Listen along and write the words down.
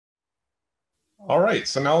All right,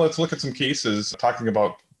 so now let's look at some cases talking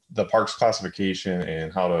about the Parks classification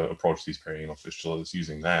and how to approach these perianal fistulas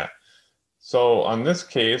using that. So on this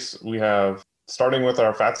case, we have, starting with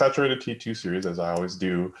our fat-saturated T2 series, as I always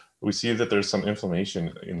do, we see that there's some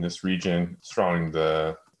inflammation in this region surrounding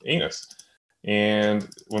the anus. And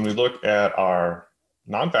when we look at our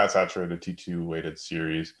non-fat saturated T2 weighted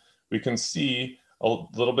series, we can see a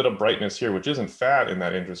little bit of brightness here, which isn't fat in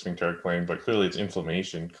that intersphincteric plane, but clearly it's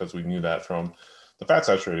inflammation because we knew that from the fat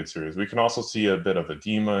saturated series. We can also see a bit of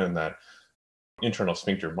edema in that internal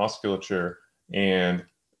sphincter musculature. And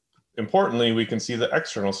importantly, we can see the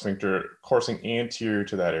external sphincter coursing anterior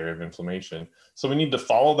to that area of inflammation. So we need to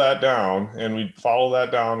follow that down, and we follow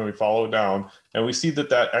that down, and we follow it down, and we see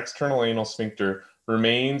that that external anal sphincter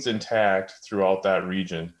remains intact throughout that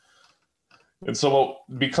region. And so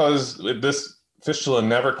because this fistula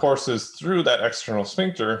never courses through that external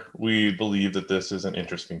sphincter, we believe that this is an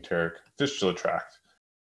intersphincteric fistula tract.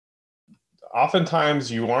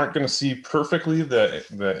 Oftentimes, you aren't going to see perfectly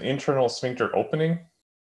the internal sphincter opening,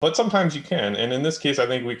 but sometimes you can. And in this case, I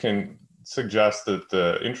think we can suggest that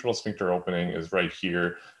the internal sphincter opening is right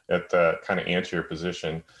here at the kind of anterior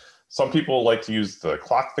position. Some people like to use the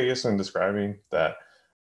clock face in describing that,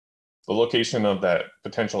 the location of that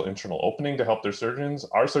potential internal opening to help their surgeons.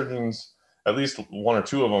 Our surgeons, at least one or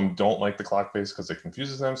two of them, don't like the clock face because it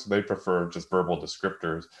confuses them, so they prefer just verbal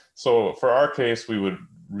descriptors. So for our case, we would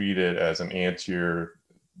read it as an anterior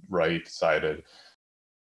right-sided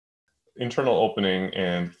internal opening,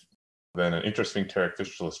 and then an intersphincteric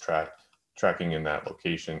fistulous tract tracking in that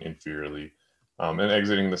location inferiorly, and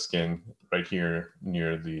exiting the skin right here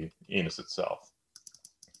near the anus itself.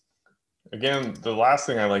 Again, the last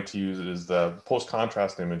thing I like to use is the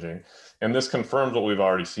post-contrast imaging, and this confirms what we've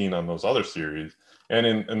already seen on those other series. And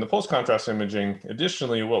in the post-contrast imaging,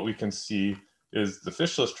 additionally, what we can see is the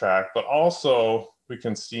fistulous tract, but also we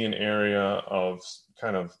can see an area of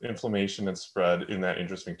kind of inflammation and spread in that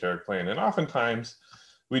intersphincteric plane. And oftentimes,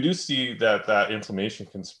 we do see that that inflammation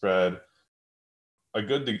can spread a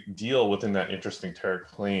good deal within that intersphincteric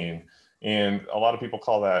plane. And a lot of people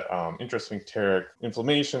call that intersphincteric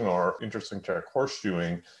inflammation or intersphincteric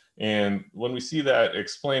horseshoeing. And when we see that,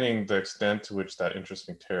 explaining the extent to which that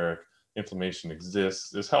intersphincteric inflammation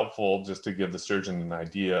exists is helpful, just to give the surgeon an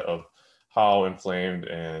idea of how inflamed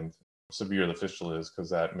and severe the fistula is, because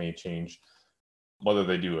that may change whether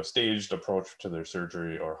they do a staged approach to their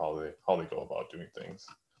surgery or how they go about doing things.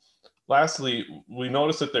 Lastly, we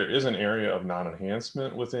notice that there is an area of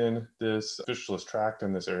non-enhancement within this fistulous tract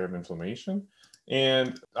and this area of inflammation.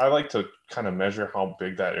 And I like to kind of measure how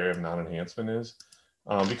big that area of non-enhancement is,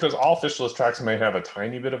 because all fistulous tracts may have a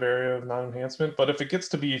tiny bit of area of non-enhancement, but if it gets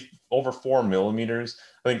to be over 4 millimeters,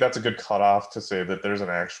 I think that's a good cutoff to say that there's an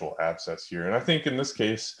actual abscess here. And I think in this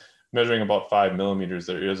case, measuring about 5 millimeters,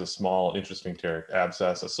 there is a small intersphincteric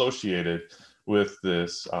abscess associated with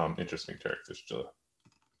this intersphincteric fistula.